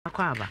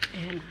aba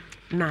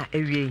na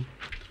ewie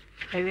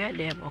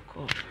de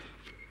boko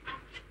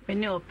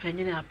when you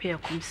open appear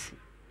comes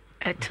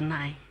at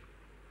 9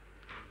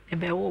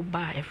 ebe wo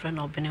ba e friend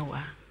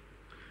obenewa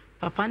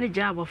papa ne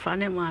job of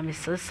friend ma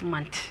 6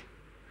 months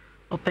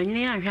open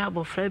ni ahwe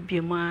abofra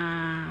bi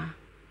ma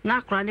na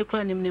akra ne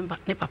kra nim ne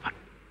papa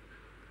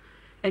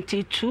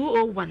until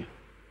 201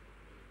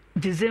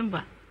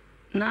 December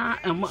na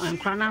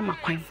nkra na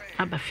makwan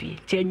abafi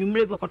ti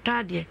anwumre be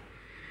kota de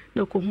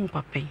na ko hu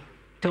papa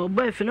te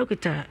oba fi no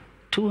kita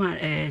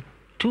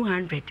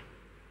 220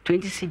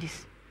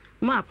 cedis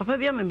ma papa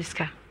bia ma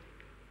miska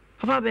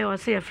papa be o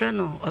say your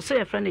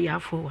friend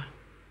yafo wa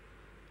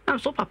am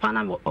so papa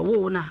na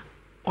owo na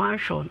wan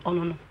shon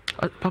ono no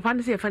papa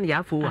ne say your friend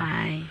yafo wa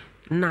ai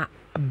na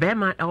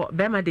bema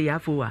de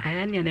yafo wa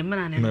ai ne ne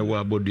mana ne me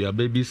wa bodua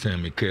baby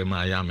sen me ke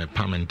ma ya me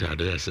pament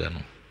ade se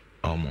no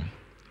omo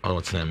o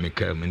tsen me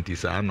ke menti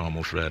sa na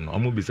omo friend no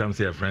omo bisam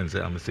say your friend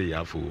say am say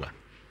yafo wa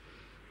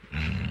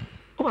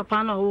o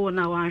papa na owo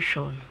na wan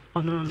shon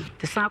ono no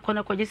te sa akọ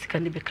na kwaje sika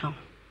ne bekam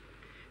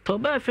to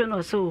ba fe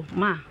no so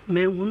ma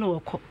hu no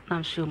woko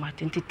na so ma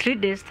 3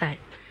 days time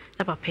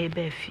na papa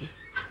be fi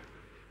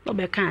no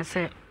be kan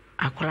say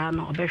akora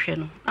no obehwe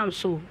no am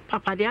so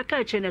papa de aka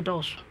eche ne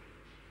doso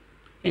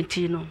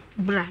enti no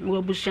bra me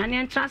wabusuane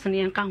entrance ne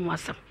enka ho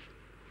asam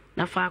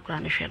na fa akora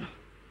ne hwe no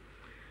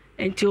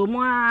enti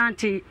omo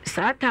anti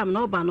sa time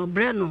no ba no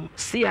bre no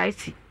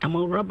CIC am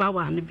roba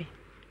wa no bi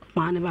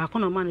ma ne ba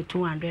kono ma ne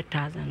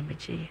 200,000 be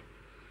chi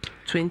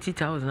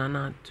 20,000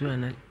 na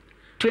 200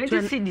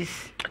 20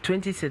 cedis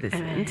 20 cedis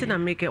nti na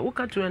make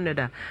uka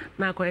 200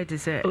 na kwa eti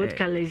say old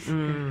colors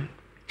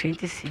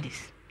 20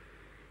 cedis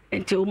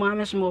enti o ma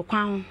me so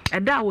kwan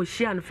eda wo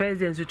share no first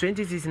day so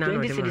 20 cedis na no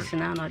 20 cedis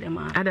na no de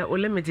ma ada o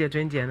limit ya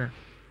 20 na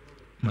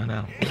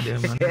mana de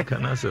man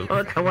kana so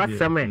o ka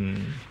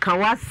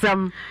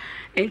wasam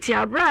enti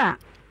abra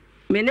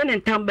me ne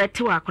ntam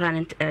beti wa akora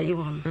ne yi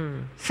wo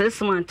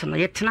 6 months no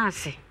yetena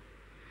ase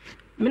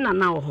me na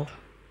na wo ho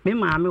me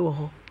ma me wo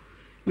ho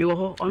me wo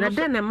ho na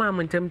den na ma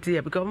ntam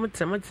tie because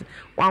mo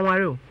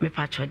wanware o me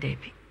pa cho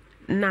debi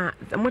na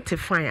mo te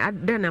fine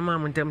den na ma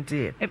ntam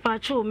tie me pa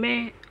cho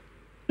me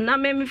na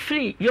me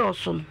free yo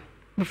so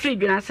me free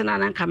dwena se na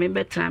nka me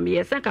betena me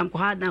yesa kam ko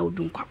ha na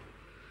odunkwa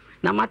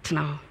na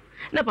matena ho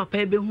na papa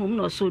ebe hum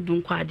na so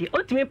odunkwa de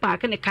otimi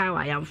paake ne kai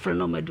wa yam free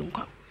no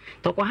madunkwa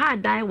to ko ha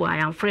dan wa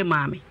yam free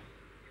maame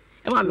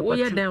e ma me ko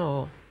ye den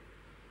o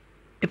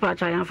e pa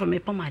cho yam free me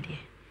pomade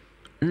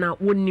na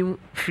woni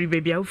free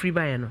baby a free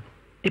buy no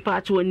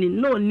ipa to ni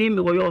no ni me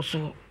wo yo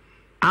so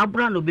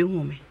abra no be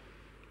hu me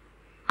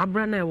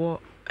abra na wo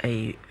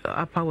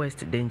upper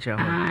west danger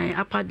ho ai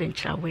upper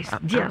danger west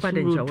dia upper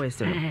danger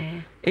west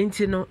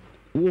enti no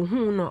wo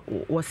hu no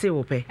wo se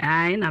wo pe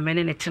ai na me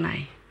ne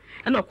tenai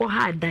e no ko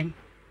ha dan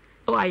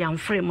o ayam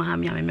frame ma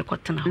me me ko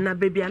tena na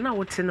baby na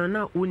wo te no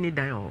na woni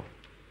dan ho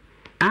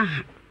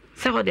aha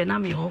se ho de na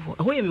me ho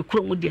ho ye me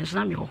kuro mu de so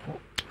na me ho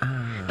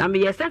na me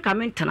yesa ka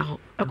me tena ho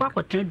e ko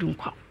akotena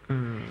dunkwa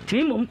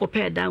timi mom ko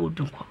pe dan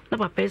odunkwa na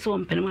papa so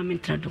mpene ma me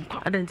tena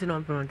dunkwa adanti no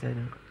mpene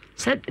tena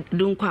said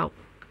dunkwa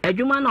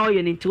adwuma na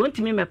oye ni nti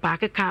wontimi me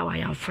paake ka wa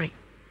yam free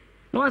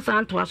no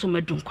san to aso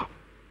madunkwa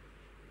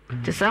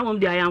ti sa mom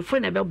de ayam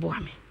free na be boa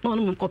me no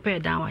no mom ko pe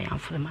dan wa yam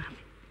free ma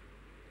me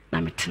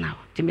na me tena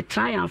ti me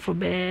try yam free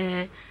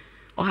be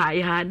o ha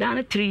ya dan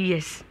 3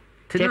 years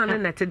ti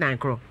na te dan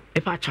kro e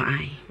pa twa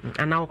ai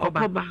ana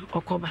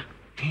okoba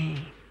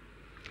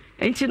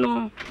enti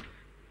no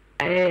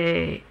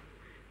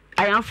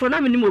ayam free na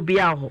me ni mo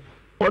bia ho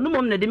onu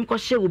mom na dem ko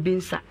hye obi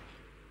nsa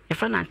e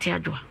fa na ante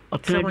adwa o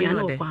tena bia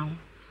na okwa ho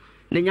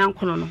ne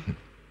nyankono no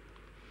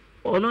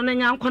ono ne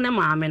nyankono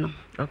maame no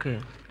okay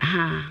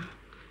ha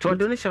to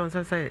donation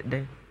say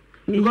dey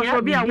because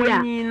obi a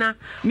wani na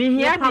me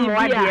hia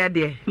bibia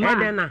de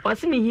na o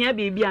se me hia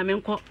bibia me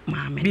nko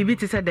maame bibi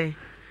ti say dey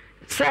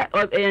say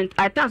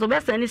I thought obe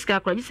say ni ska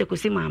kra ji se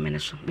kosi maame ne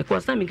so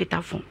because na me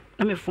kita phone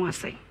na me phone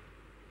asai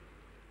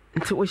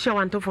nti o hia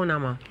wanto phone na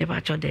ma e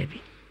ba cho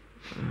debi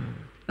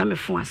na me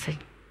phone asai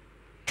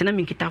ti na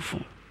me kita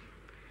phone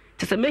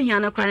se me hia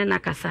na kra na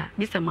kasa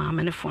bi se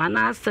maame ne phone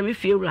na se me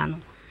fiewura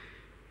no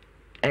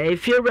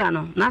fiewura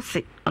no na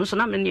se ono so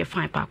na me ne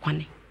fine pa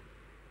kwane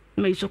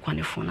me iso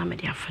kwane phone na me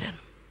dia frɛ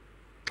no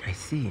I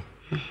see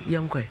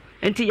yankwe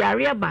enti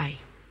yare bai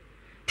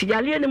ti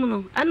yare ne mu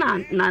no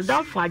na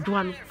danfo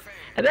adwoa no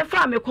e be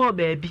fa me call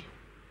baabi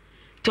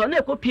to na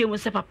ekopie mu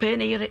se papa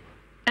ne yere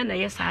e na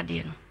yes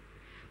ade no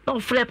no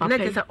frɛ papa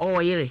na kisa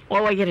o yere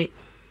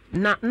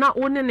na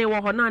woni ne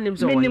wo ho na nim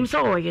so wo nim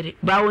so wo yere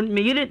ba won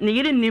me yere ne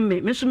yere nim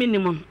me so me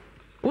nim no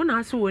wona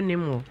aso wo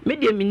nim wo me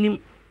de me nim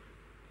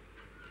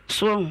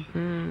so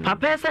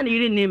papa se ne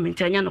yere nim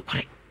ntanya no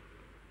kore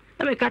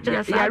na me ka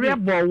tell sa yare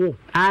bo wo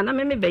na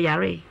me be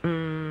yare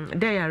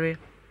de yare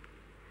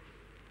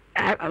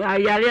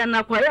yare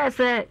na kwa ya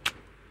se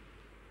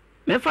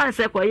me fa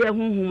se kwa ya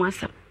hunhum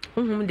asa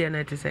hunhum de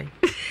na te say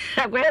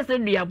kwa ya se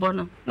duabo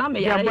no na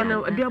me yare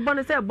duabo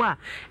no se bo a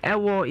e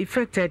wo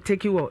effect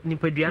take wo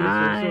nipadua no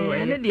so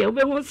ene de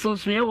obe hu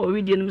sunsun e wo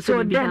video no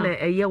so de na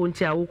eye wo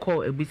nti a wo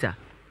call ebisa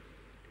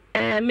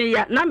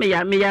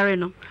me yare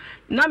no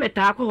na me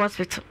ta ko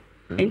hospital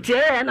nti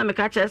na me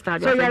ka chester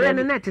so yare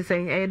no net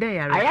say dey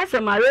yare I say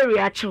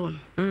malaria chon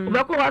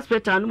obeko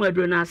hospital no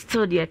maduro na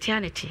still the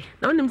eternity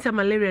na onim say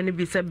malaria no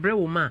bi say bre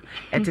wo ma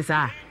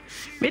etisa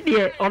me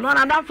de ono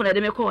na dan for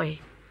de me ko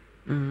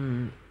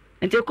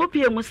nti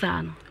kopie mu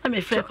sa no na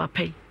me frɛ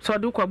papa so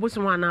do ko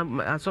bosu na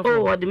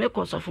asofo o de me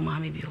ko sofo ma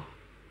me bi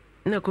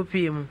o na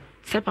kopie mu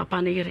se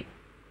papa ne yere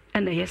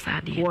na yes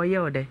ade wo ye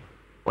ode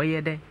wo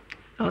ye de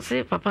o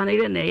se papa ne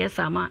yere na yes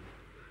ama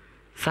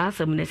sa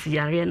asem na si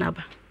yare na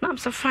ba na am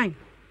so fine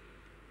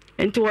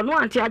enti wono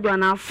anti adwa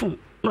na afon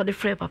no de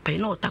frɛ papa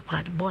na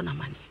otakora de bo na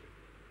mane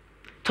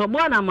to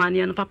bo na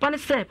mane no papa ne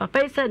se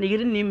ne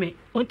yere ni me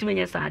ontime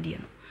yes ade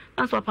no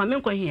na so papa me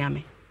nkwa hia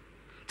me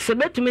se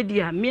betumi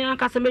dia me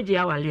aka se meje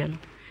awale no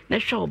na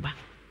hwe oba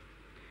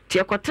ti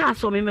ekota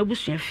so me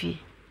mabusua fie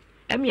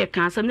em ye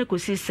kan asem ne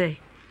kosi se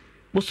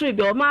bosu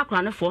bi o ma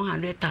akra ne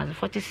 400,000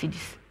 40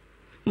 cedis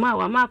ma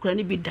wa ma akra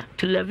ne bi da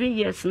to 11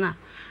 years na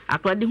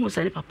akra de hu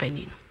se ne papa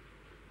ni no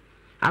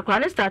akra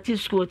ne start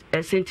school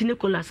St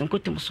Nicholas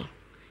nkotem so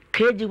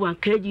KG1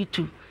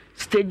 KG2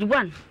 stage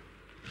 1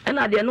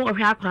 ena de no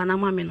hwe akra na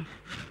ma me no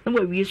na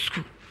wa wie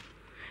school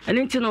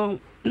eni nti no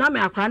na me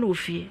akra na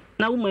ofie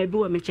na wo ma bi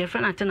wo me chefe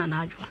na tena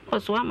na adwa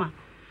oso ama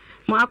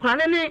ma akra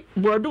ne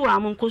bodu wa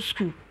am nko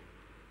school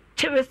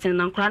Chevesten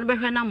na akra ne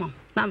behwe na mam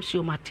na am si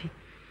o mate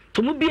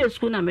to mu bi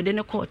school na me de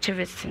ne call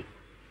Chevesten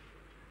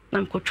na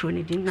m ko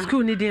troni din na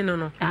school ni din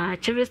no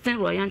Chevesten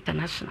Royal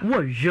International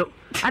wo yo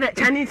ada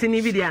Chinese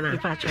ni bi dia na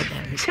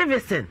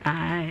Chevesten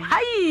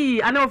ai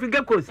ana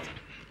Africa Coast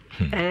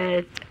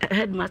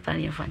headmaster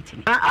in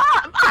Fantini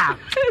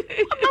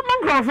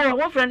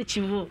what friend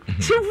Chivo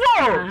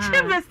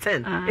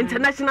Chevesten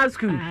International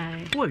School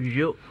wo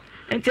yo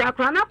enti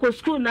akra na ko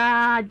school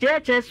na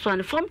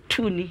JHS1 form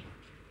 2 ni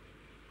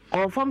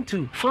or form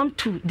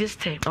 2 this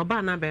time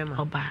oba na be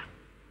ma oba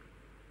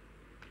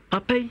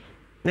papa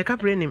ne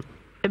kapre nim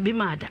ebi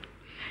mada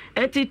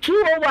enti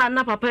 201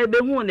 na papa be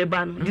hu ne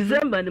ba no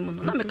December ni mu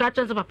na me ka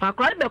chance papa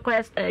akra be ko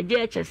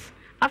JHS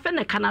afa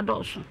ne Canada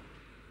oso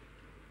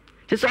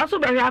ti so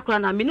be hwe akra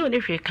na me ne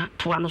hwe ka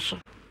to ano so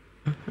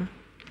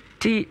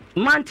ti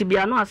month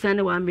bia no asan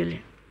ne 1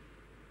 million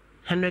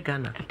 100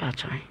 Ghana pa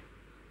chai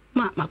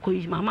ma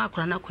koyi mama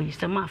akra na koyi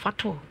se ma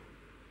fato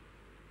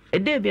e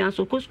dey bia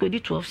so ko school di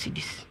 12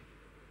 cedis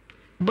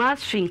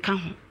bus fee nka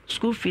ho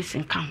school fees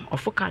nka ho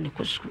ofoka ne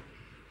ko school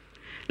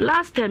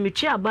last time me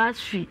chia bus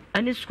fee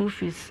and school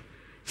fees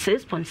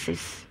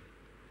 6.6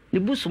 the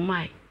bus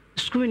my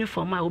school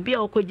uniform my obi a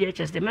ko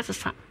JHS the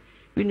mesesa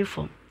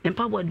uniform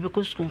empa board be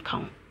ko school nka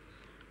ho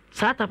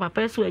sata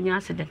papa so anya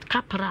accident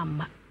kapra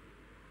ma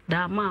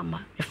da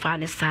mama me fa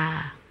ne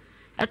saa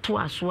eto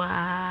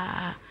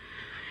asoa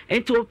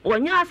ento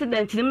onya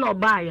accident nim na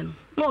obaye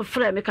no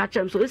frɛ me ka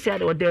kyem so esi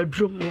ade oda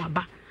adrum no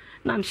aba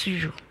na am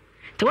suju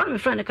te wan me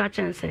frɛ ne ka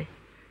kyem sɛ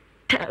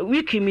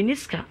wiki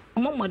miniska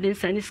momodin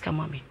saniska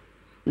mame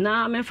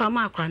na me fa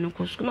ma akra no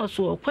ko no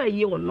so kwa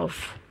yi won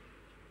off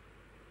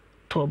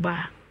to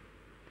ba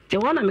te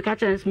wan me ka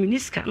kyem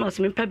miniska no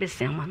so me pa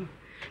besia ma no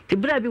te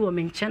bra bi wo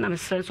me nche na me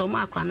srɛ so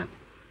ma akra na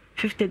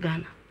 50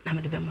 Ghana na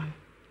me de be ma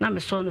na me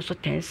so no so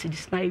 10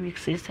 cedis 9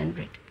 weeks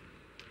 600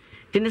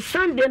 then the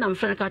Sunday na me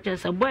frɛ ne ka kyem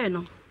sɛ boy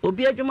no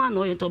obi adwuma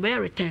no yɛ to be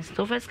returns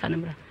to first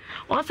camera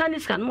on Sunday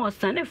scan mo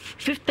stand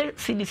 50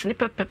 cedis ni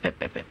pepe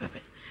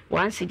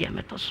 1 cedi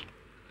ametos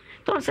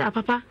to say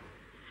papa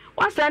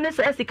what Sunday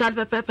say scan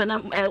pepe na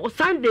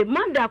Sunday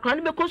Monday akra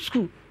ni be ko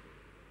school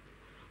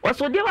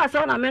waso dia wa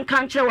say na men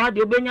kan kire wa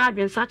de obenya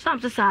adwen sa kyam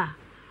sa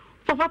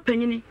papa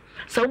panyini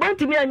so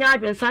wanti mi anya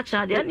adwen sa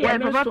kyra de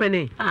na papa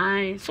pani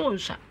ai so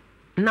nsa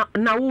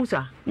na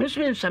wusa me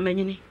so nsa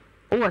manyini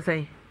o wa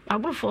say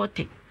abro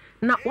 40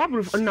 na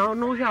wabru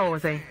no hwa wo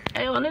say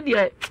ono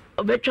dia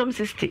obetwam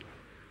 60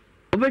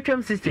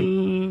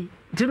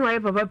 dinu aye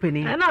papa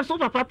pani na so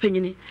papa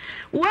panyini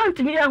want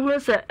me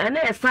ahuru say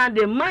na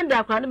Sunday Monday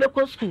akwa na be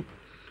ko school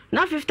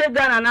na 50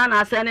 Ghana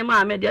na asa ne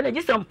ma me dia na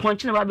gisem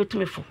ponchi na ba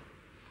betumi fo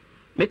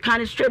me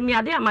kan straight me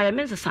ade amaye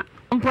me nsesa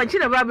mponchi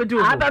na ba bedu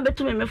aba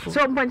betumi me fo so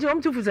mponchi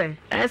om tufu say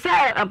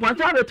say mponchi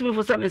ba betumi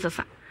fo say me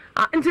nsesa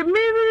nti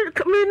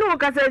me no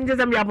ka say nje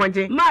sam ya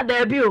mponchi ma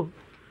da bi o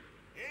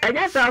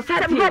anya sa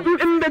sati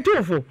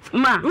mbetufo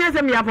ma me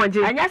say me ya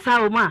mponchi anya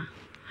sa o ma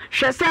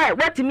hwe say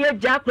watimi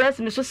agya class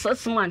me so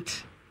 6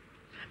 months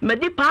me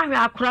di pa hwe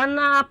akora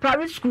na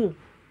private school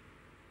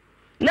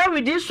na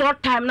with this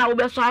short time na we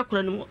be so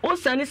akora no o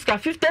sani ska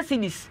 50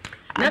 cedis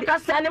na ka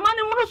sani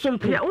mani mu so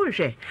mpo ya o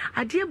hwe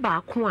ade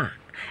ba ko a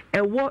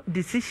ewo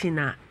decision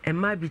a e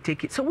ma be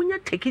take it so when you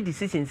take a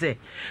decision say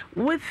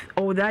with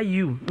all that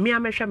you me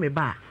amehwe me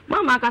ba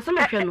mama ka se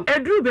mehwe no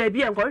edru ba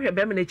bi enko hwe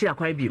be me na chi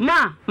akwan bi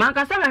ma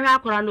ka se mehwe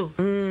akora no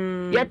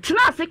ye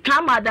tena ase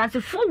kama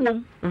dance fu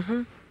wom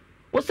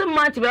o se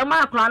month be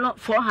ma akora no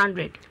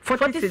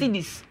 440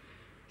 cedis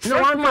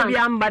no one be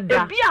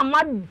ambada bi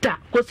amada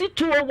ko si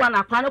 201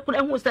 akora no ko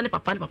ehu se ne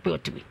papa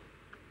yotibi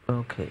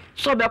okay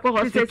so be ko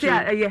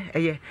hospital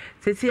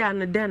sesi a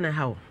no den na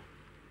how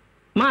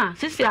ma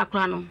sisi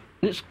akora no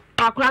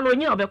akora no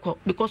nyi obekọ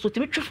because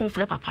otimi twefo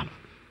frɛ papa no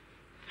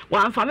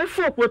wa amfa me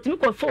fo otimi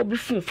kɔ fo obi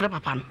fo frɛ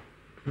papa no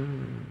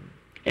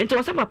enti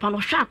wo sɛ papa no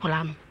hwɛ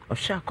akora no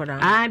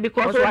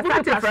because obu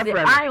me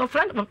kwase o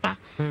friend papa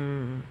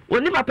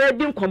oni papa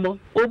edi nkomo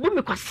obu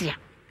me kwase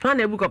fa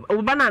na ebu ko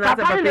oba na na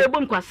papa na ebu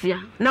me kwase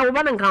na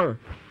oba na nka ho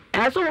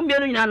so wo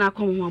mbienu nyina na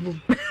akɔ ho abo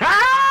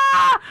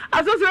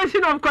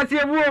association of kwase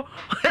ebu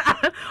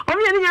o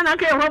me nyina na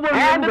ka ho abo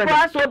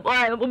because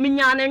o me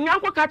nyana nwa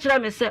akɔ ka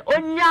kyerɛ me sɛ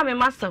onya me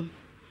masam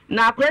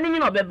na akora ni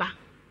nyina obeba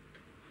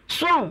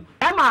so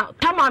Emma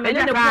tama me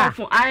ne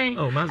phone ai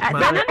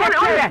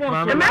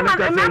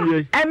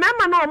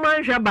remember no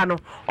man hwe ba no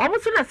omo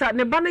so na sa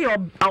ne ba no ye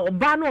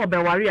oba no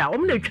obeware a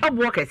omo na twa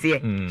bo kese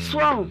so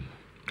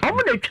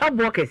omo na twa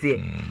bo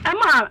kese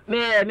Emma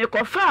me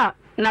kofa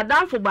na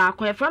danfo ba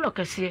akon e fra no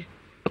kese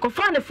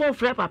kofa ne phone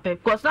frɛ papa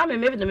because na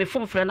me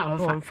phone frɛ na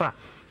onfa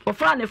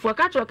kofa ne phone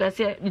ka cho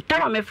kese di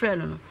tama me frɛ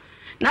no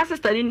na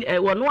sister ni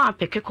wo no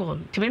apeke call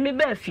ti me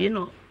ba fie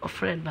no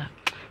friend ba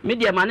me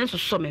dia mane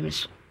so me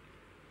so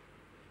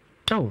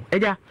oh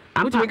eja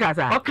what we ka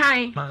sa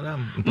okay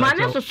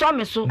mane so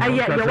me so aye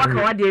ye waka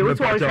wa de wo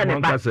so wo hwe ne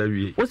ba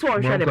wo so wo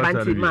hwe ne ba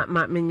nti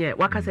ma menye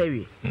waka sa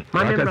wi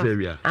ma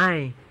me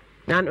ai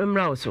nan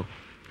umra wo so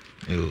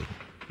yo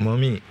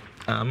mommy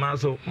ama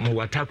so mo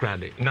watakra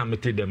de na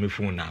mete de me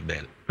phone na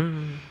bell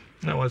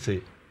na wo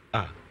say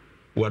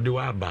wode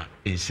wa ba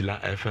Isla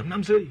FM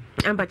nam say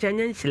amba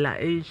chanya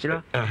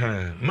Isla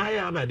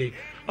maya abade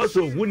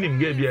also wunim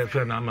ge bia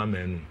FM na ama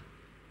manu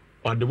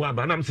ode wa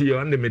ba nam say yo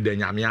ande me de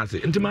nyame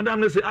ase nti madam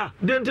ne say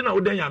de nti na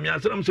wo de nyame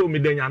ase nam say o me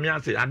de nyame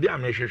ase ade a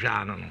me hwehwe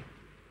ano no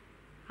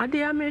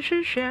ade a me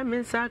hwehwe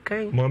me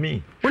sakai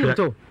mommy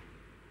unto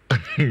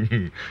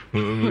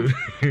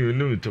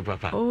no to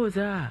papa oh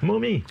za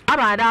mommy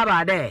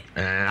abade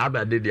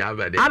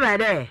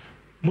abade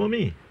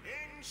mommy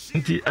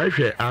nti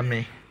ahwe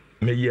ame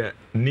me ye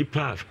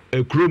nipa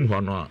ekrom ho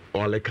no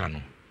oleka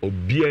no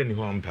obia ni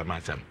ho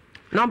mpamasam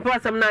no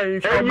mpasam na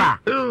nsheba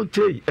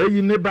okay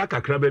eyi ne ba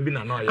kakra ba bi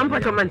na no ya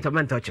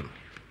ampatomento chim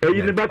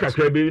eyi ne ba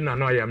kakra ba bi na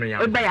no ya me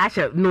ya ba ya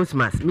hye nose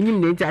mask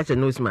minim ne nti ahye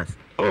nose mask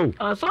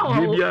so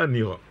bibia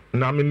ni ho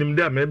na minim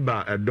de me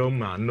ba edom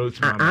ma nose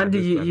mask and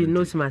you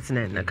nose mask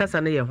na kasa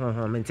na ye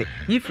ho mente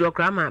yifi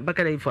okra ma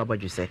bakara yifi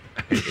abadwuse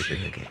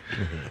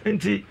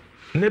nti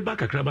ne ba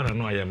kakra ba na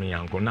no ya me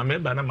yanko na me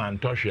ba na ma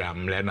ntohwe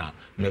amle na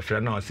me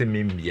frɛ na o se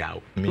me mbia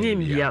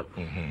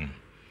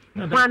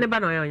na ne ba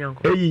na ya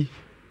yanko eyi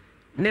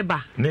ne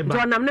ba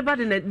to nam ne ba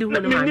de na di hu ne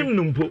ma minim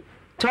numpo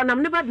to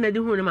nam ne ba de na di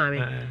hu ne ma me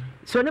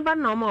so ne ba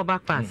na o ma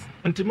back pass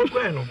nti mo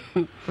kwa no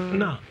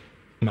na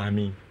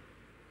mami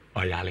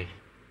oyale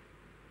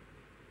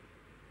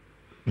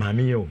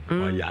mami yo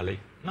oyale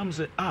nam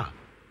se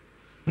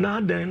na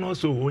dan no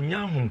so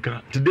onya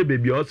homka tide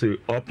baby o se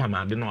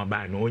opamade na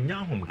oba na onya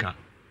homka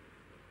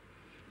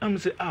am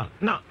se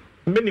na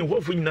many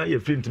hofu nyina ye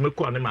free ntime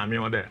ko ne mami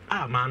o de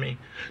mami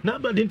na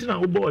ba de ntina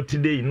wo bo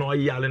today no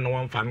oyale no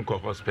wan fan ko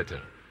hospital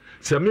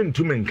se me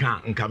ntume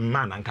nka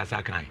ma na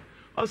nkasa kan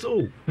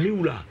also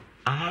miwura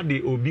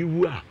de obi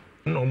wu a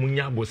na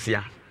omunya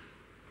bosia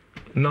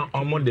na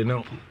omode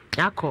no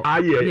yakọ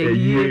aye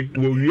eyiwe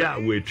wo wi a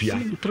wo atua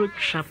truck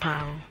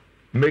chapao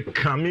me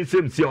kami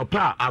sem si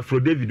opa Afro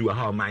David wa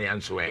ha man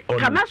yan so e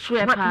kama so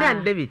e pa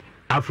Dan David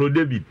Afro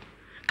David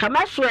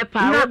kama so e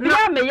pa obi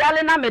a me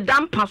yale na me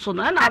dampa so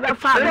na be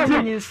fa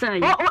me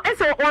nyinsan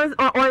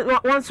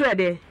one so e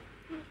de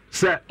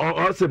se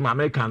o se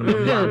mama kan me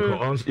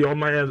yanko your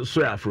man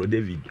so Afro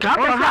David ka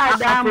ko ha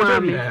da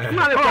mami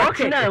ma me ko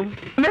tina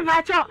me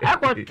ba cho e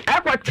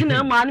ko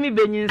tina ma na me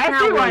be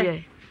nyinsan wo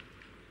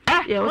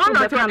ye one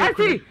not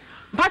see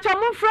but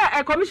I'm fra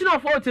a commissioner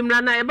of voting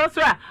na e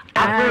boso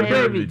Afro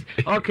David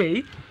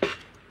okay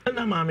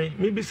na mami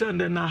me bi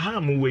send na ha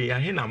mu we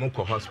ahe na mo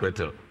ko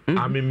hospital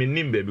ami me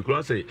nimbe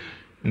because say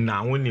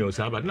na woni o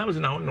saba na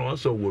na no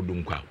so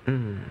wodunkwa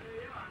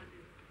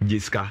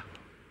jiska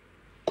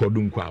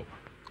kodunkwa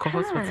ko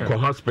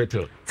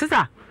hospital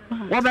sister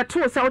wo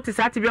beto se o ti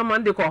sati bi o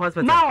Monday ko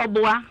hospital ma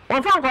oboa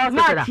on fa ko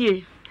hospital ma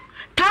tie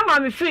kama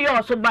me free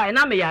yo so buy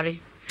na me yare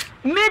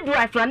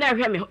midwife na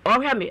hwe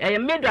me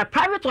midwife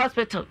private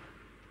hospital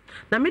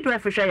na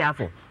midwife hwe ya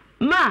afọ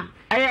ma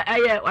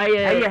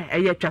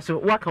aye twaso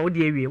waka wo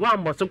de awie wa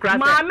mbo so kra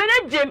ma me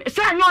ne jem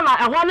se anyo na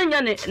ehọ no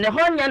nya ne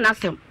ho nya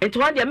nasem enti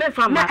wo de me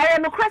fa ma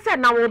no kra se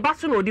na wo ba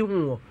so na odi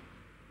hu wo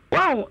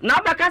wow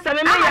na ba ka se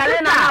me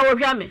yale na wo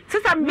hwe me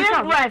sister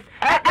midwife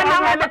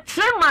na me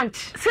 3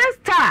 months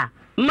sister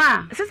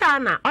ma sister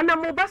na ona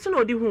mo ba so na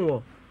odi hu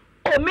wo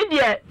o me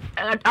de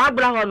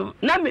abra ho no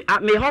na me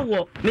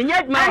ho me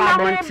nya ma wa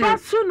bonte ba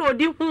so na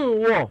odi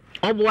hu wo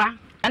oboa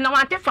na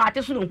wante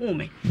faate so no hu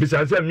me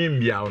bisa se mi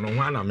mbia no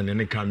ho ana me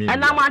ne ka mi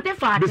na wante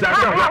faate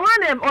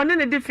wa one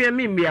ne different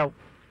mi mbia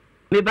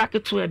me ba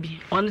keto abi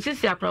on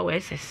sisi akra wa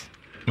SS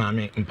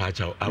mami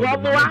mpacha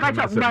oboa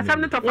mpacha ba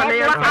sam ne tofa na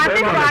ya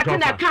ate faate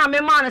na ka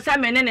me ma no se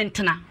me ne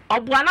ntena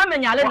oboa na me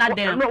nyale na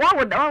den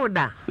wa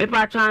woda me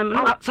pacha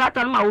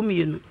satan ma wo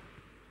mienu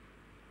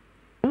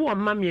wo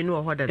ma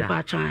mienu ho dada me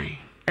pacha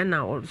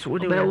na so wo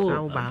de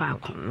wo ba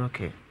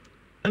okay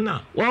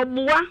na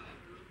wɔboa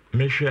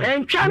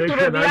mehwɛ ntwa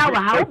ntoro bia wɔ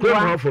ha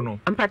woboa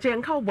mpakyɛ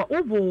nka woboa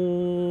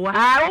woboa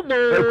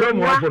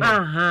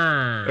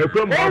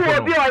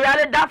bi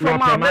ɔyare da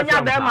fam a ɔbɛnya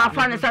bɛrima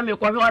afa ne sɛ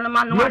mekɔhwɛ ɔno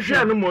ma no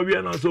mehwɛ no ma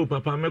ɔwie no sɛ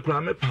papa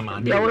mekora mepam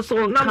ade deɛ wo sɛ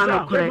wonka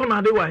no korɛ pam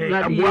ade wɔ he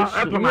aboa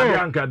ɛpam ade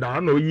anka da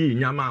ɔna ɔyii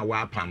nyama a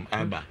wɔapam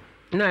aba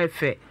na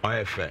ɛfɛ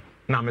ɔyɛ fɛ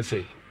na me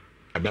se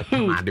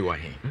ɛbɛpam ade wɔ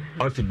he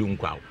ɔse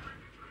dunkwaw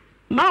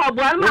ma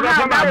ɔboa no ma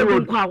ha da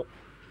wɔ dunkwaw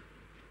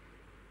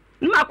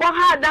ne ma kɔ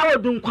ha da wɔ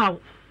dunkwaw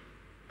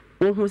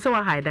ohun sɛ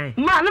wa haidan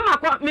ma ne ma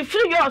kɔ me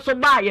firi yɛ so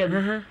ba yɛ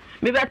no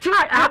me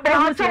bɛtena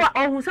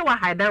ohun sɛ wa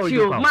haidan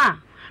o ma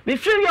me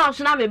firi yɛ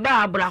so na me ba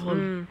abra ho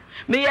no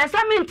me yɛ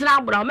sɛ me ntena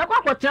abra ho me kɔ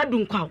akɔtena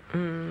dunkwaw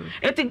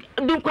eti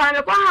dunkwaw me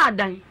kɔ ha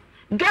dan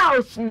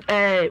girls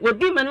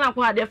wodi me no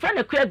akɔ ha de friend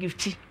na kura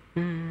gifti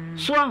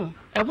so ho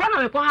ɛhɔ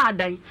na me kɔ ha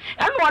dan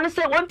ɛno wɔn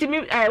sɛ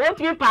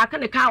wɔntimi paaka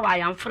ne ka wa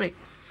ayamfre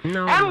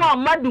ɛnwa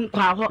ma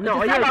dunkwaw hɔ no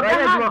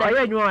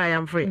ɔyɛ nwa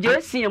ayamfre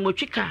jesi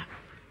emotwika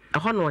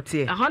ɛhɔ na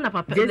ɔteɛ ɛhɔ na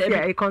papa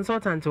jesi a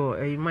consultant or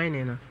a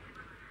mining no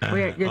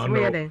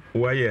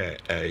wɔyɛ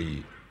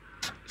a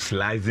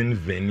slicing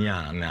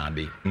veneer na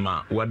ade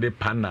ma wɔde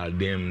panel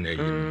dem na yi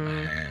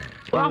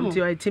nti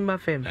ɔyɛ timber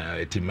firm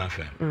timber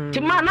firm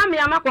tima na me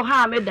amakɔ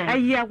ha me dan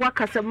ayi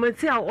wakasa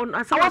mati a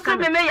asawaka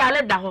me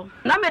yale da hɔ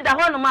na me da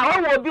hɔ no ma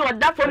ɔwɔ obi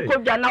ɔda fam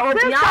kodwa na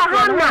ɔbia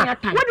hɔ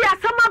wodi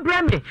asama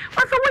breme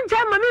ɔsɛ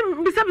wonja ma me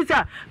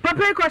bisa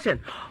papa question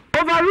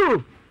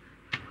overrule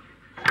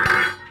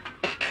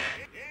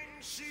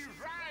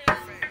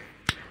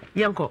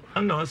yanko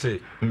ana ɔsɛ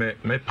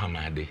me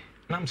pamade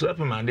nam so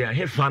pamade a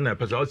he fan na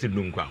pesa ɔsɛ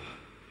dunkwa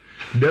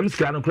dem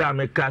ska no kra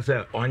me ka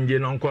sɛ ɔnje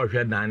no nkɔ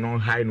hwɛ dan no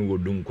high no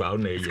dunkwa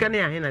na yi ska ne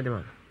ahe na de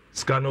ma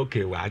ska no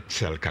okay wa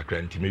chel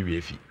kakra nti me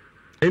wie fi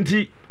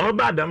enti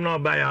ɔba dam na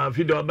ɔba ya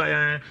fi de ɔba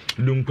ya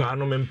dunkwa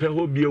no me mpɛ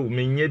hɔ bio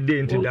me nye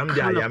de nti dam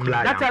de ayam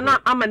la ya data na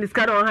amani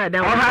ska no ha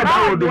dan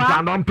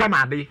dunkwa no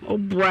pamade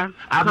obua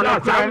abla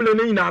family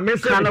no nyina me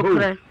sɛ no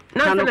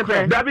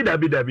dabi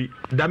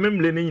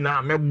damemle ni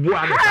nyina me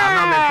boa de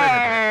na me fɛ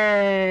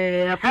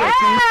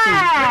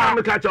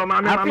me ka cha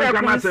ma me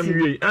ka ma sem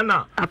wie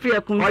na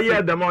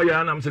oye dam oye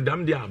na me se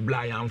dam de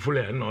abla yan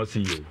fule na o si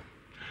yo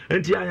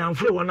enti yan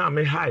fule wona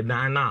me hide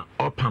dan na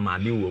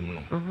opamade wo mu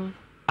no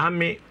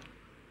ame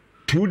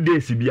 2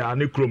 days bia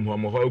ne krom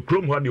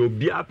ho de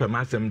obi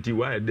apama sem ti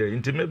wa de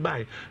enti me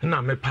bai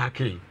na me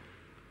parking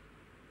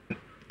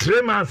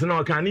 3 months na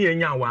o kan ne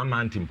nya 1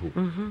 month impo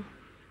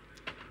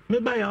me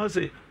ba ya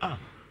say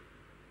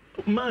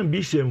man bi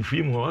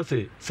shemfim ho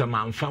say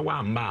samanfa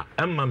wa mba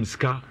emam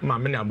ska ma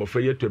me ne abofa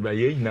yetobra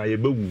ye nyina ye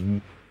bewuwu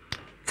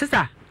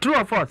sister true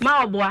or false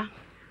ma oboa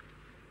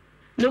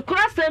no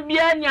kurasem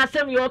bia nya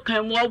asem yo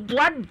kan mo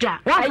oboa da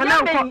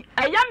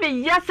aya me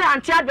yesa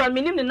anti ado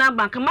minim ne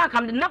number kan ma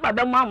kam de number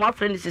be mo am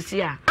friend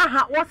sisi a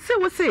aha wo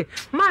se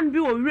man bi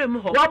wo wrem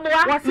ho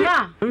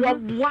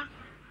woboa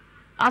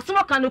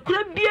asoma kan no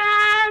kura bia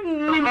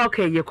ni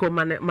okay ye ko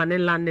mane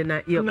land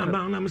na ye na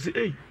ba na me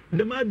say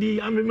the madi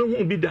ame me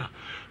hu bi da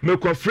me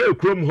ko frɛ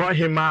krom ho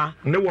hema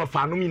ne wo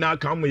fanom nyina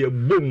ka mo ye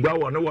bongwa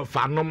wo ne wo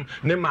fanom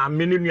ne ma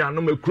me ne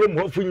nuanom me krom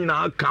ho fu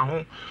nyina ka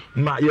ho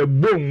ma ye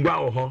bongwa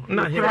wo ho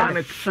na hema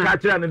ne ka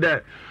kira ne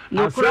de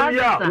asem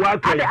ya wa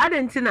ka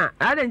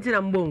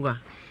adentina mbongwa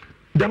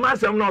dam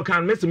asem no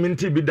kan me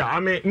seminti bi da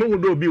ame me hu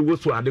do bi wo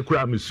so ade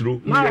kura me suro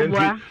me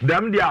enti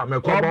dam dia me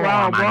ko bo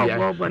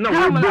na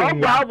wo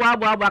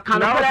bongwa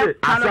kan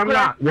asem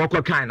wo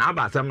ko kan na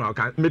aba asem no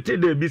kan me ti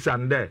de bi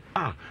sande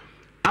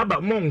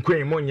aba mo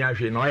nkwen mo nya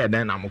hwe na o ye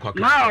den na mo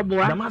koka ma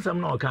oboa dama sam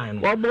na o kan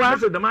no oboa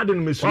se dama de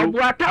no mesuro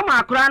oboa tam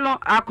akora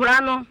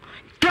no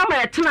kama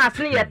etena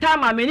ase ye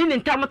tam ameni ni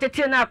ntam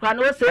tete na akora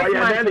no o se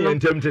kuma no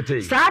ntam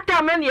tete sa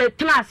tam ne ye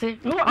tena ase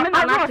me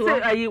na to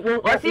ayi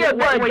o se ye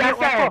bo ya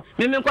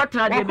se me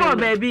nkotara de be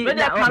baby me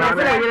de kan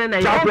ko yere na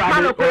ye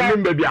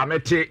onim baby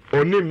amete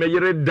onim me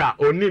yere da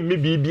onim me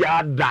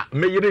bibia da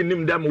me yere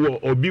nim dem wo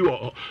obi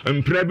wo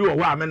mpra bi wo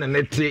ho ame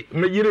ne te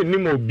me yere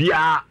nim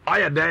obia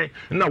oye den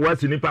na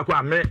wasi nipa ko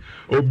ame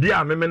obi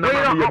ame me na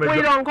ma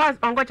ye me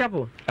onko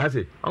chapo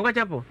ase onko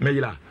chapo me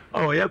yira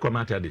oh ye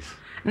commander this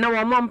na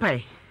wo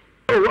mompai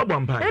wo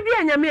bompai e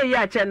bia nyame ye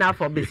a che na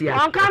afọ besia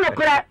onka no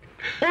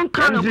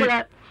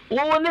kure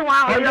wo ne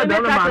wa o ne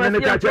ka ne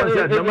ka che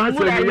na ma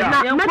se mi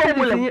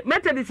ya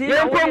metedisi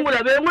ye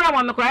nkongula be ngura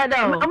mo me kwa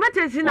da o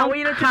metedisi na wo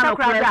yire tisa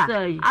kra da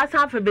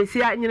asa afọ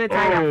besia nyine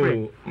ta ya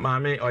free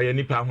mami oye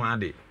nipa ho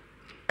ade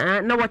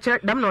na wo che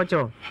dam na wo che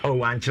o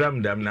wan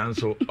chiram dam na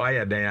nso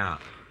oye den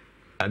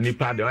a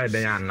nipa de oye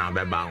den a na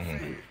be ba ho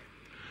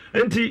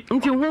enti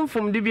hu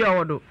mfom de bia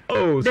wodo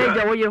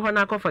deja wo ye ho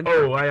na kofa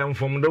I am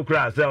from do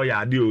kra say o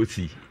ya de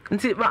osi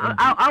nti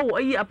awo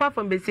yi apart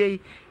from besia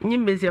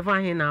nyim besia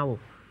fa hin na wo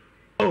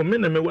me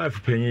na me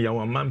wife penyi ya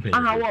wo man penyi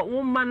aha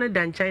wo man na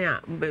dan chan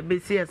a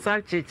besia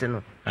side chick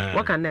no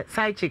what can that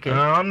side chicken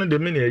no de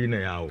me na yi na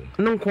ya wo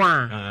nko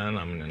a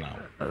na me na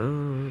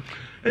wo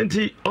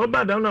enti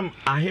oba da na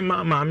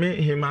ahima maame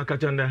hima ka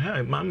chanda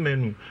hey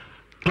mammenu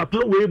papa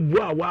we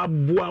bua wa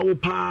bua wo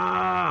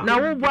pa na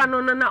wo bua no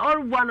na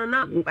or bua no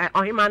na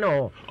ohima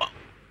no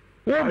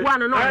wo bua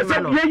no no I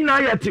said ye na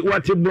yet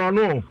what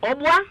brono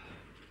Obwa.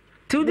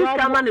 to this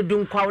time na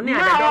dun kwa ne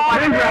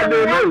ada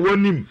no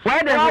wonim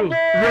why the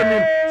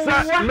wonim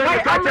sa me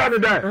catch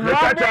am there me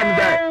catch am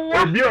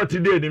there obi o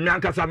today ni me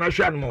ankasa na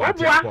hwa no mo what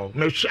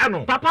me hwa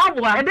no Papa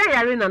Obwa. e dey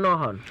yare na no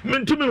hon me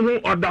ntumi hu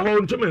oda ho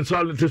ntumi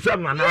nsol te se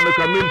na na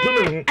ka me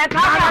ntumi hu E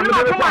ka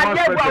na ko ma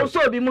je gwa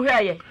so bi mu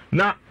hweye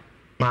na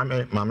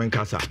mame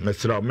nkasa me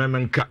sra me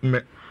menka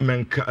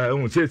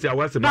sesi a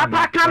wase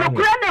Papa ka no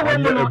kura na we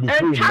mu no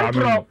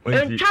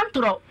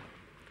enchantro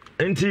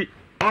enti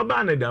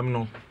oba ne dam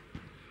no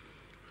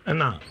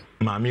na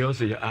mame o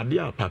se ade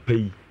a papa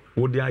yi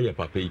wo de aye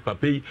papa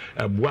yi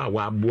aboa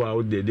wa aboa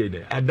o de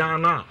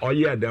edan na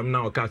oye dam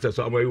na o ka se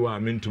so omo yi wa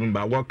me ntum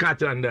ba wo ka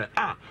kira nde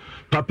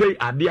papa yi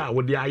ade a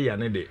wo de aye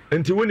ne de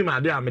enti woni ma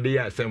ade a me de ye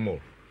asemo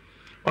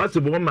o se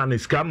bo ma ne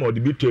scam o de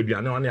bi to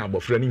aduane o ne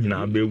abofra ne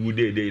nyina ba ewu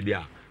de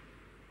a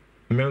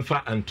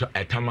memfa ento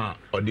etama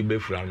odi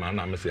befura ma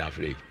na me se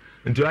afre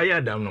nti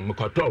aye dam no me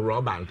koto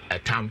rubber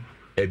etam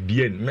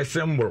ebien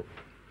mesembro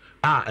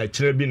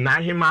ekire bi na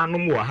hima no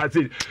mo ha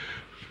se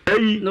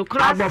eyi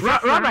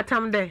rubber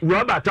tam de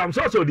rubber tam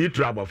so di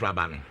trouble fra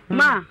ba no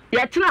ma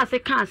ye tena se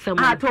kan asem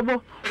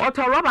tobo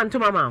oto rubber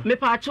ntoma ma me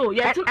pa cho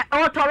ye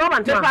oto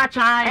rubber ntoma me pa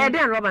cha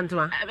den rubber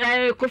ntoma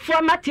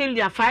kofo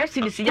material 5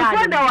 cedis ya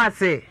ko da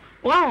wase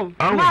wow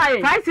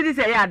my 5 cedis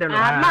ya da no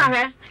ma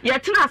he ye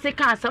tena se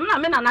kan asem na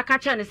me na na ka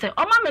che ne se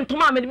o ma me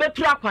ntoma me de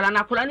betu akwara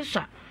na akwara ni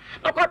sha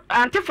no ko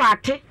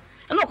antifate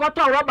no ko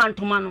to rubber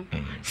ntoma no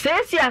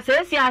sesia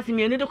se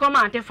me ni de ko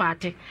ma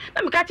antifate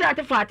na me ka che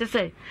antifate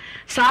se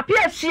sa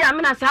pia sia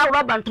me na sa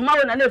rubber ntoma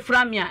wo na na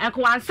efura me a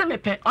enko anse me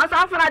pe on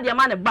sa afra de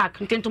ma ne back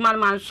ntoma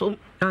man so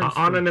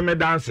on ne me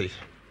dance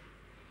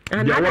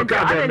ya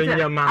waka da me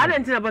nyama I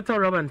don't think about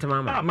rubber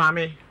ntoma ma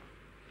mami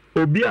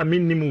obi a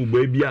minnim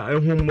ugba bia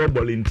ehun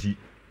mobile nti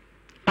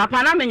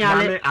papa na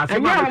menyale enye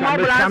mo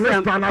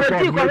blast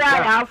peti ko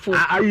ya afo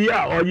ayi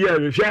a oye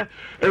rehwe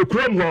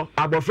ekrom ho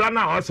abofra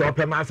na o se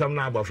opem asem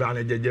na abofra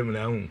na jegem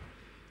na hu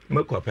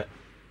mekope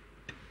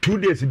 2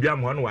 days bia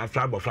mo no wa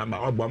afra abofra ba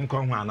obom ko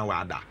ho ana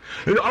wa ada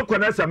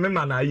okona se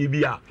mema na ayi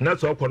bia na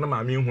so okona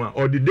ma me hu a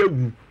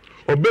odidewu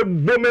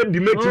obebome di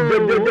meti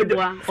bebe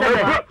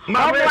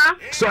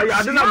so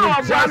ya de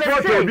na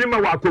transport obi ma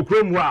wa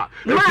kokrom ha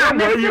ekrom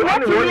yi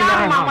oni woni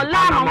na mama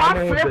la mama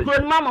fre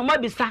kro mama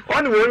bisa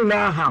oni woni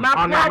na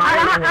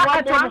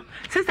ha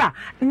sister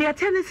ne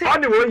tell say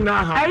oni woni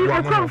na ha I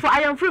am for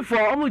I am free for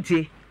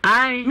omutie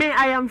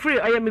I am free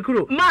I am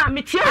mikro ma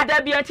me tie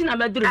da bia ti na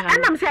maduru ha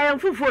and am say I am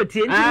full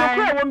 40 nti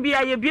no kro won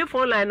bia ye bie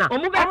phone line na o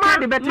ma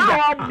de better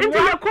nti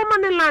ye koma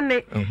ne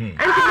lane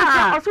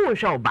nti also won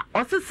hwa oba o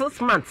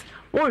 6 months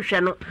won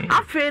hwe no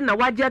afi na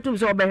waje atum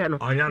so obehwe no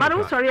but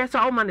won sorry so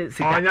o ma ne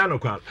sika onya no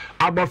kwa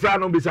abofra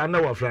no bisa na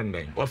wo friend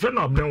den wo friend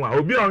obden wa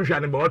obi on hwe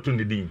ne ba otu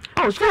ne din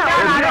so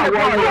obi a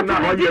wo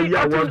na o ye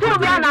ya wo to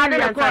bia na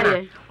de ko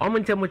o mo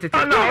ntem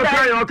tete na o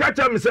kan o ka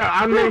cha me say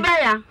anu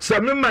se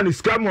me man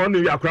scam on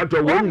wi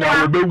akrato wo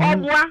nyina wo be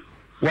wu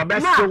wo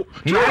be so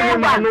na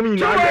ma no mi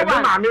na ye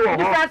na me wo ho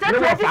ne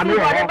wo fa me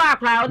wo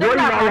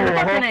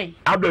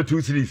abda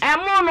 2 series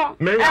emo no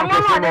de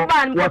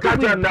ba wo ka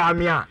cha na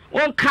amia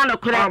on kan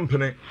okure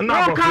ampene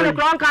na on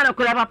kan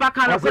okure papa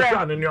kan okure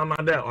so na ni o ma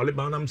de ole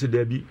ba nam se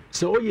da bi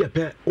se o ye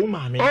pe o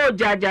ma me o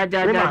ja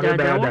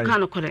on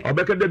kan okure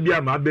obeka da bi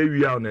ama ba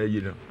wi a na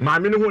yi no ma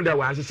me no hu da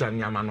wa hyehyɛ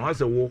nyama no o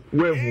se wo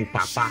hu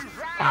papa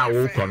a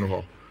wo kɔ no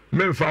ho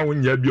memfa wo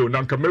nya bio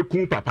na nka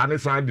meku papa ne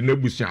san de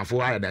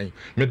nabusuafo ayadan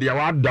me de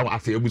wa da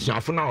ase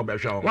abusuafo na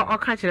obehwe wo o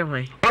ka kire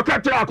hwan o ka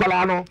kire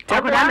akwala no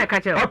akwala na ka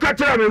kire o ka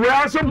kire me we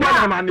aso bɔ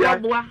na mane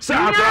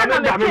sa akwala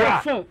ne da me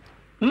wa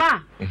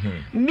ma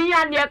mi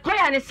an ye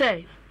koya ne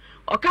se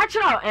o ka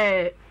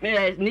kire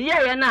ne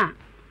ye na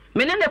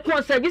me ne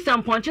ko se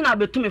gisam ponche na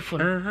betumi fo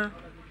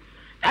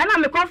ana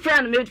me ko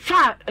friend me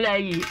fa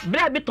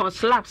bra biton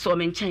slap so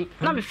me nchen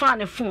na me fa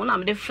ne phone na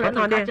me de friend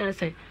na ka kire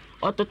se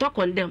ototo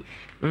condemn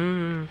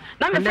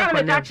na me friend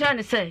me ka kire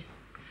ne say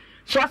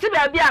so ase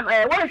ba bia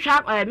won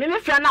hwa me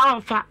friend na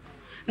onfa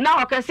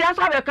na okese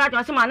aso be ka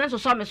kire se ma ne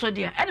so me so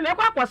dia ene me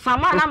kwa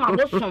kwasama na ma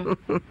bosom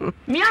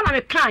mi ana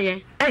me kan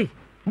ye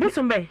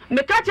bosom be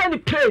me ka kire ni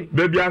pay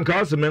baby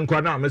anka ase me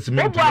nkwa na me se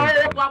me o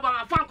ba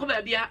ma fa ko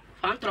ba bia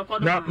fa ntro ko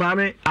do na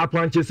mami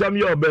akwanchesam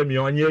ye oba mi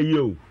onye ye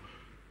o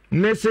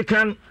ne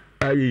sekan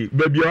ayi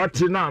baby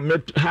oti na me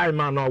high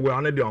man no we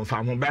on the on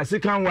fam ba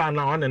sekan wa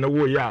na on ne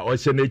wo ye a o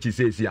hye na echi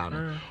sesi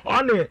ano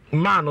on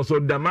man so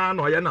the man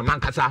o ye na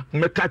mankasa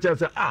me ka che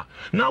se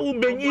na wo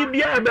benyi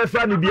bia be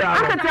fa ni bia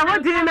aka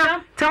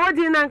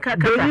tawodi na nka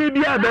kasa benyi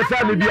bia be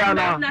fa ni bia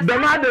na the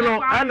man de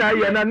no ana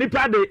ye na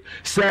nipa de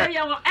se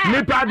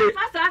nipa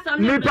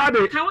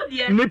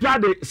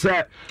de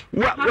se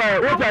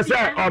wo pe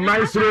se o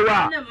man suro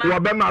wa wo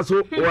be ma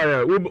so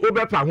wo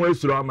be pa ho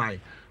esuro o man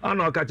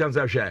ana ka chan se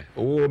hwe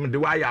wo me de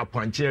wa ya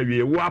ponche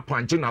awie wo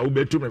aponche na wo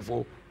betumi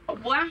fo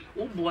obua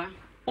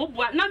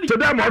na mi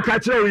today mo ka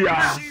kire wi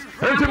ya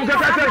entum ka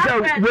ka se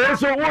we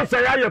so wo se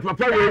ya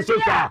papa we so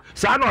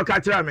sa na ka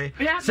kire me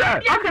se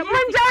okay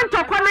mun jan to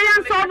kwana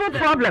yan solve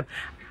problem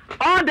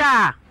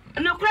order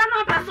no kura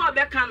no person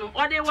obeka no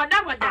o de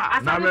wada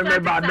na me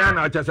ba dan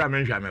na chesa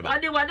me hwa me ba o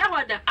de wada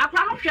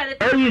akwa no hwele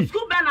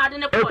school be na ade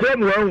ne ko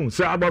ekwem wo hu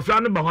se abofra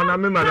no ba ho na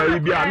me ma na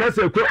ibi a na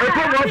se ekwem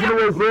wo funu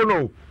wo kuro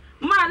no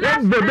ma la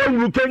bebe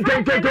wuru ken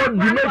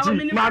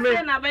dimeti ma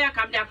me na ba ya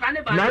kam de akwa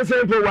ne ba na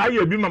se pe wa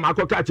ye bi mama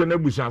akoka che na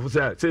busuafo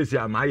se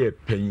ama ye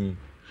panyin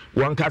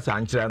won kasa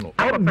ankyere no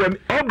obbo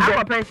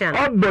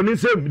ni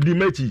sem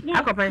dimeti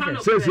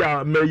se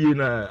sia meyi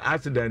na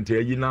accident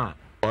eyi na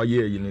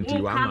oye eyi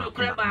nti wa ma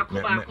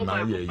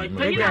ye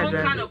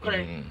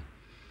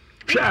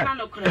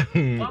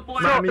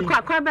so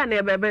kwa ba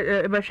na be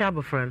hwa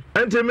abofran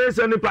enti me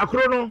se ni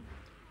pakro no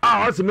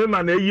a o se me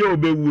ma na eyi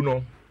obewu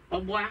no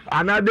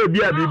ana de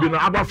bia bibi no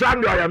abofra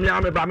ndo ya me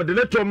ame ba me de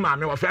ne tom ma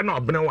me wo fe na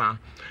obene wa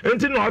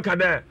enti no o ka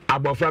de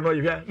abofra no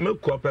ye me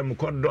ko pe me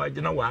ko do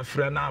agina wa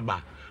afra na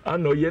aba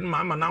ano yen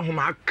mama na ho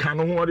ma aka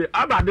no ho de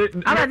abade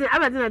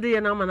na de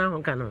yen mama na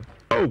ho ka no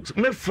oh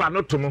me fa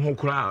no to ho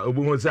kura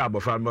obu ho se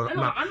abofra ma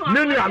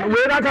ne nua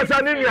we na ka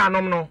sa ne nua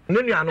nom no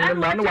ne nua nom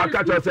na no wa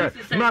ka cho se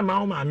mama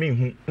ho ma me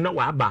hu na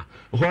wa aba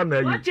ho na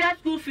yi what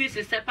school fees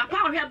is papa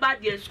o here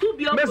bad year school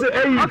bi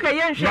okay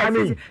yen share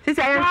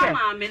sisi yen share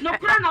no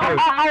kura na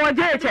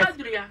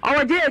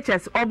our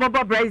JHS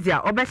obobo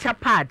brazier obesha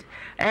pad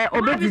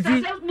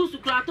obedidi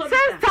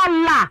sister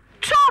la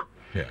cho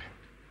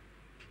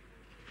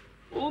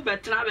o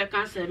betra be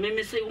cancer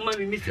me say woman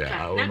me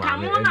misika na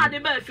come on ade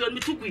ba fi on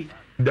mitugui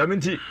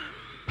daminti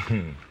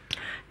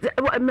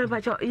me ba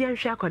cho yen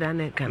hwa akoda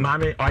na kan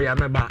mami oya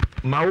me ba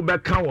ma wo be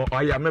kan wo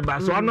oya me ba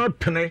so no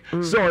pene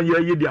so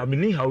ye ye dia me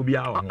ni ha obi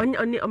a ho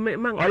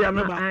oya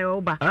me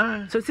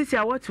ba so sisi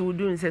a what we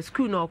do in say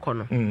school no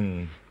okono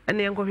and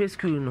yen go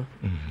school no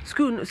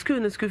school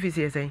fees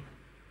yes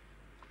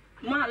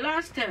ma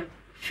last time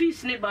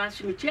fees ne ba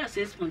so me chia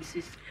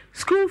 6.6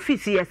 school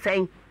fees yes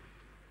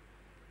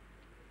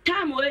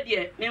time we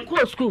dey me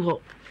go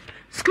school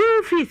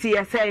fees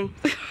yes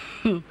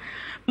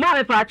ma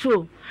me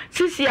patrol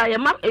sisi a ye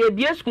ma e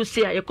bia school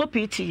si a ye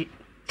copy ti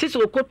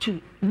sisi o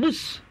kotu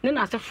bus ne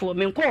na asefo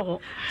me go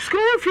ho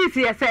school fees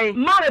yes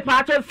ma me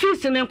patrol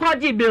fees me go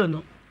gi bill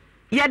no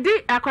ye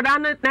di akoda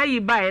na yi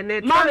buy ne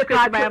ma me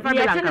patrol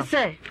ye tell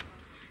say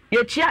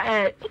ye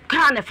chia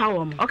car ne fa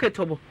wo mo okay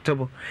tobo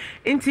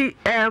nti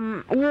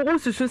wo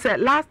susu say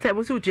last time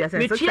wo su chia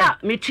say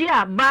me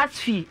chia bus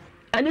fee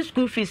and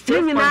school fees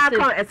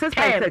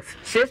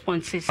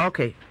 6.6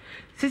 okay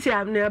sisi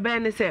am ne ba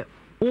ne say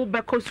wo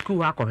be ko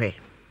school akohwe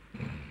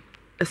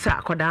sa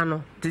akoda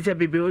no tije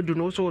bebe odu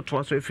no so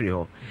to so efiri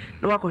ho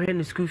na wakohwe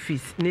ne school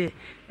fees ne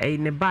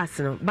ne bus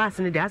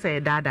ne de asa ye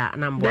dada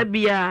na mbo da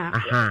bia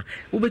aha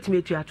wo betime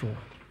etu ato wo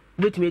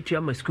betime etu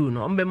am school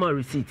no ombe ma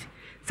receipt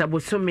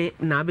sabosome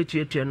na betu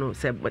etu no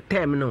se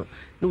term no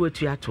no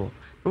wetu ato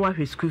no wa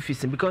school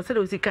fees because say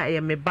we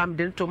ka me bam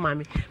de to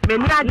mami me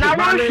ni ade na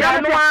wo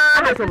hwe no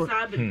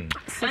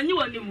sanyi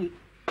woni mu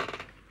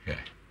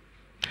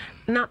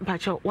na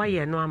pacho why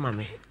ye no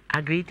amame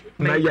agreed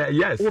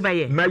yes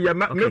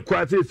me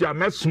kwati si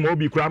am small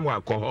bi kra mu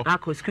akọ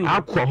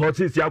ho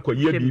si akọ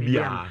ye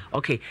bibia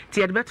okay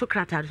ti e beto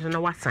krata so na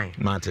wa sign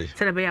mate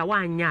se na be ya wa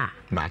anya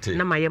mate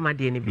na maye ma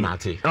de ne bi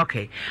mate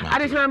okay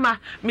adesema ma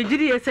me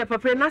gidi ye se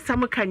papa na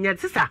sam kanya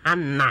sisa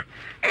hanna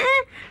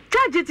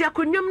charge ti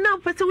akonnwam na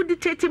pese wo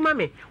dictate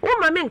mame wo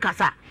mame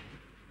nkasa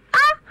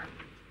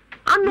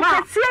anu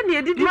kase na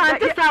edidi ma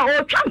tisa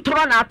o twam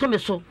toro na ato me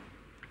so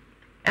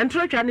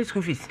entro twa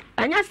school fees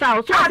anya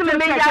sa so ase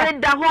me yare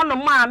da ho no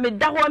ma me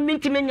da ho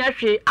minti me nya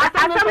hwe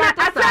asam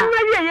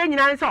na ye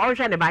nyina so on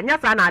hwe ne ba nya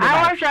sa na ade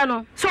ba on hwe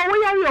no so wo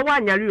yare o wa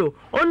nyare o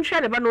on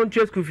hwe ne ba no on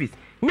twa school fees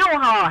nya wo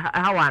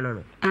ha wa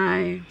no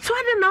ai so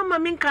ade na ma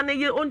min kan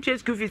ye on twa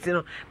school fees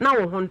no na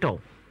wo ho nto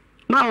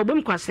ma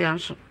obum kwase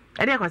anso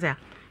ade kwase a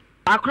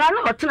akra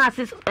na otena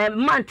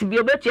month bi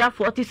obetua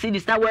 40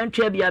 cedis na wan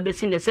twa bi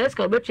abesi ne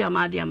seska obetua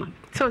ma ade ama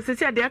so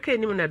sisi ade aka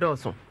enim na do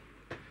so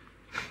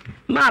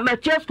ma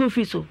school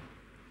fees so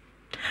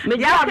me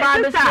ja ba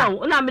be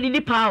so na me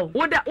di pa o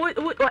woda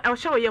o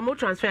show ye mo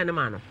transfer ne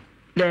ma no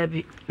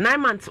Debbie 9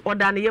 months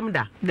oda ne yem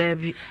da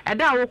Debbie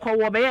eda wo kọ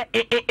wo be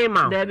ye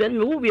ma Debbie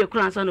me wo bi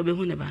ekura ansa no be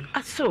hu ne ba no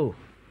aso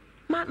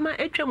ma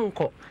etwem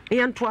nko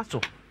ye nto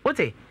aso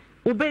wote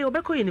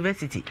obekọ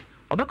university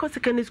obekọ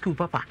secondary school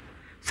papa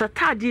so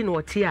tadi no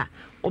ote a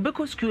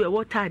obekọ school e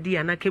wo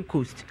tadi na Cape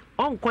Coast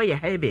onko ye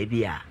ha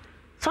baby a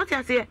so ti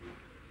ase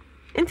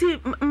nti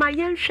ma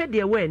yen hwe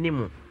de we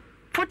anim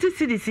 40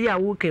 cities ya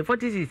wo ke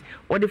 40 cities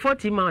or the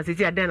 40 miles is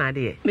ya den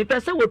ade me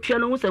pese wo twa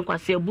no hu se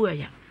kwase abu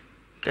aya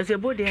kase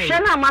abu de hwe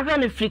na ma hwe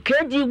no free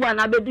KG1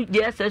 na bedu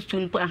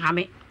JSS2 npo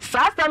hame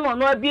sasa no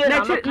no abie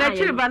na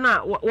chiri ba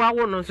na wa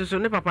wo no so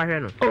ne papa hwe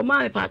no o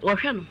ma pa wo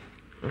hwe no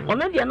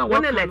ono dia na wo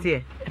ne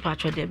lete pa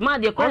chwe de ma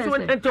de ko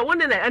ento won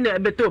na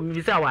beto mi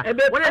bisa wa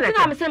won ne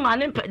na me se ma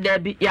ne da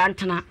bi ya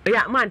ntena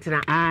ya ma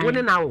ntena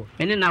won na wo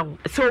me ne na wo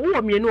so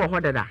wo mienu wo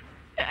hodada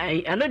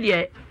ano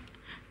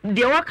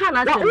de waka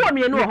na se wo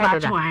mienu wo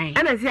hodada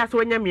ana si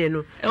aso nya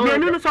mienu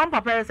no so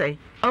papa say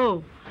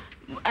oh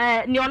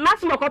ni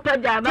onas mo kopa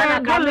ja ba na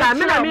ka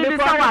me na me bi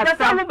sa wa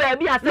sa mo ba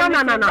bi ase no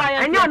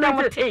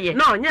enye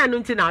no nya no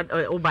nti na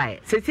obae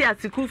sesi a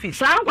school fees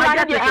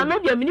sankura de ano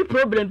de mini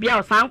problem bia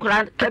o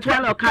sankura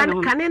ketwa na ka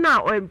no kan na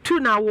 2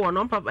 na wo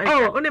no papa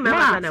oni me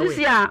ma na we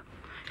sisi a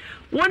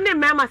woni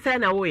me ma say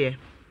na wo ye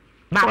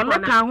ba ko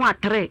ka ho a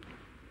 3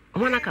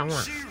 wana ka ho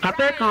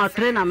papa ka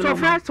 3 na me so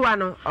first one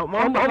no o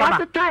ba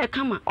se try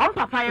kama on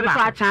papa ye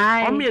ba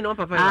o me no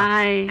papa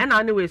ye e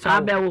na ni we so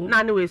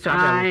na ni we so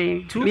abewo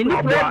mini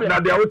problem na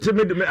de awoti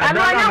me na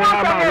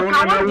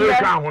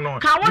ka ho no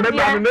me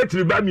ba me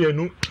tiri ba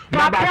mienu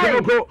ba ba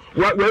ko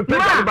we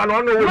pesa ba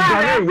no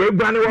we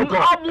guane wo ko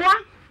oboa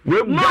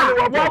we guane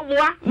wo ko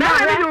na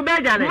ni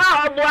be jare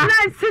ma oboa na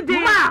sidi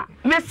ma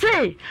me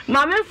say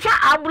ma me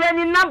fa abura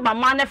ni number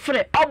ma ne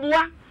frɛ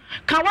oboa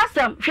ka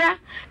wasam hwɛ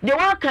de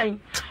wa kan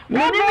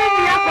mini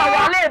nua kwa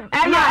wale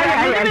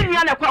mini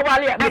nua na kwa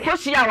wale be ko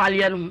sia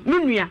wale no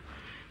minua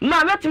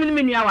ma metimi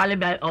ni nua wale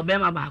be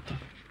obema ba ko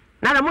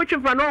na mo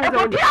twempa no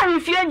wo bi a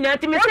mfie nya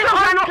ti me say o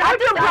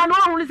twempa no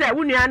ho se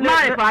wo nua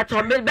na ma pa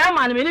to be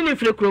ma no mini ni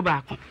fire kuro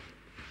ba ko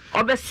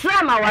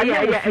obesra ma wale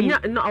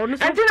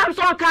enti na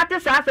so ka te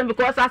sa asem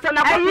because asem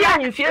na ko bi a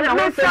mfie na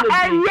wo se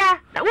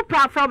wo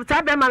pa fa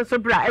ta be man so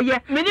bra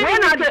mini ni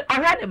na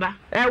ohwe ne ba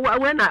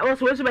we na o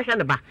so be hwe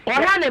ne ba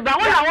ohwe ne ba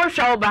wo na wo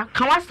hwa wo ba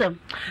ka wasem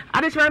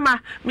adesema ma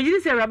me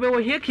gidi se rabe wo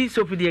here key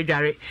soap di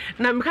adware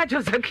na me ka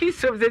jo sa key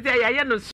soap se ya no